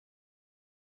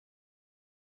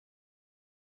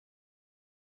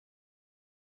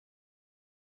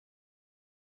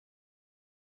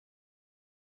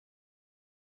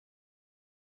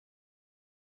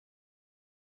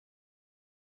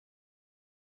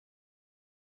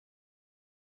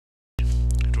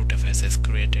is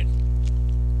created.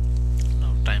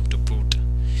 Now time to boot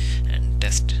and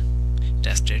test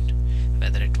it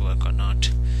whether it work or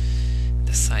not.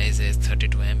 The size is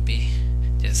 32 MB.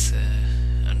 Just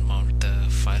unmount the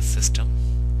file system.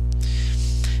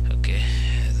 Okay,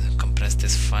 compress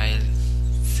this file,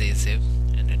 czip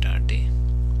initrd.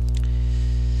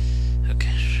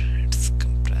 Okay, it's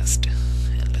compressed.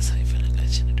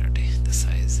 ls-lh initrd. The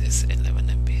size is 11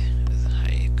 MB with a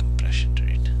high compression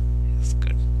rate. It's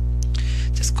good.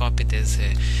 Just copy this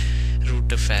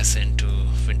rootfs into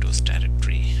Windows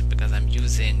directory because I'm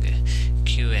using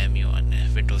qemu on a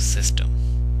Windows system.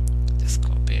 Just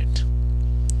copy it.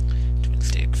 It will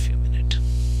take a few minutes.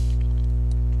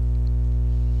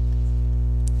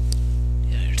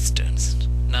 Yeah, it's done.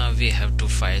 Now we have two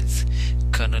files,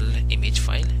 kernel image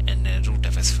file and a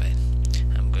rootfs file.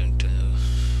 I'm going to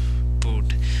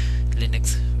boot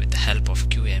Linux with the help of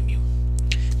qemu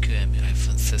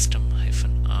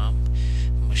 -system-arm.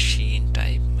 Machine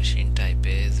type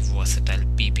is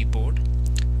versatilpb board,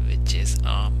 which is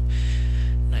ARM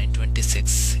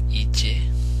 926 EJ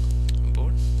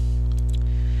board.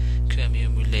 qemu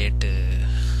emulate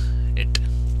it.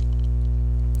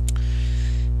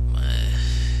 My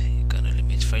kernel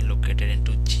image file located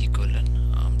into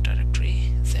g:\arm directory,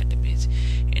 zimage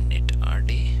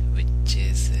initrd, which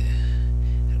is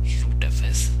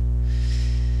rootfs.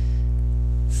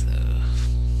 So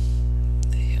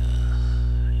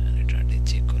initrd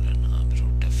g:\arm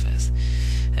rootfs.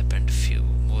 Append few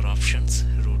more options.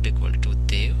 Root equal to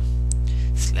dev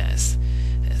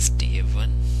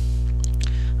 /sta1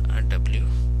 rw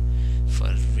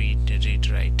for read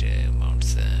write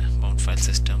mount file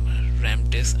system. RAM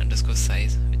disk underscore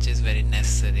size, which is very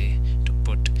necessary to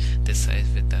put this size.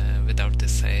 Without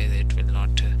this size it will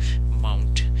not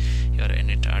mount your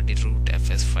initrd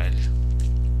rootfs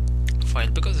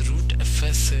file because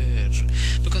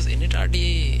initrd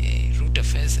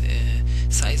rootfs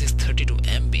size is 32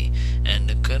 MB and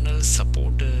the kernel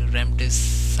support RAM disk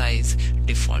size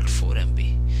default 4 MB.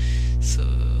 So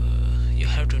you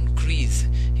have to increase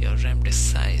your RAM disk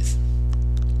size.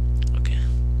 Okay,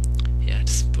 yeah,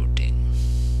 it's booting.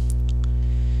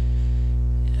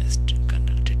 Yes,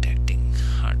 kernel detecting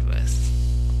hardware.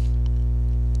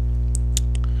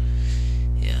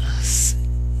 Yes,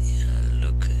 yeah,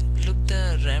 look the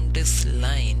RAM disk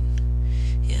line.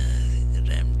 Yeah,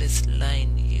 RAM disk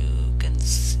line, you can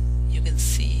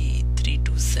see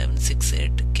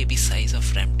 32768 KB size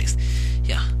of RAM disk.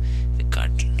 Yeah, we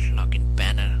got login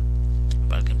banner.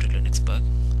 Welcome to Linux bug.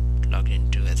 Log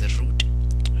into as a root.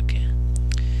 Okay,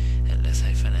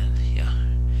 ls-l, yeah,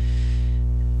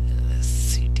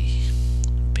 lscd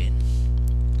bin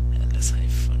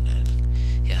ls-l.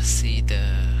 Yeah, see the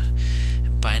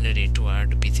binary toward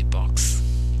busybox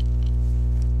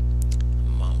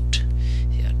mount.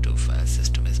 Yeah, two file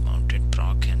system is mounted,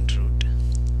 proc and root.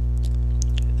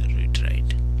 The read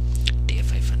write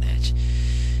df-h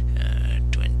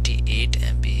 28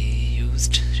 MB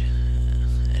used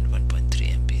and 1.3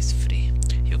 MB is free.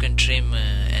 You can trim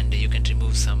and you can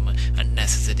remove some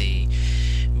unnecessary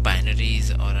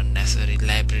binaries or unnecessary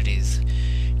libraries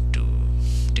to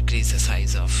decrease the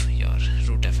size of your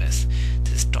rootfs.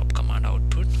 This is top command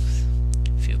output.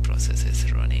 Few processes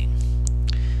running.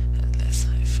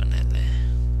 ls-l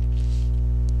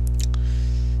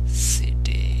cd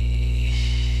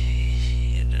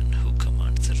run who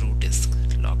commands. The root is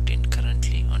logged in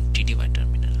currently on tdy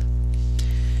terminal.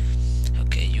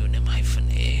 Okay, uname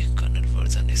 -a, kernel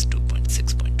version is 2.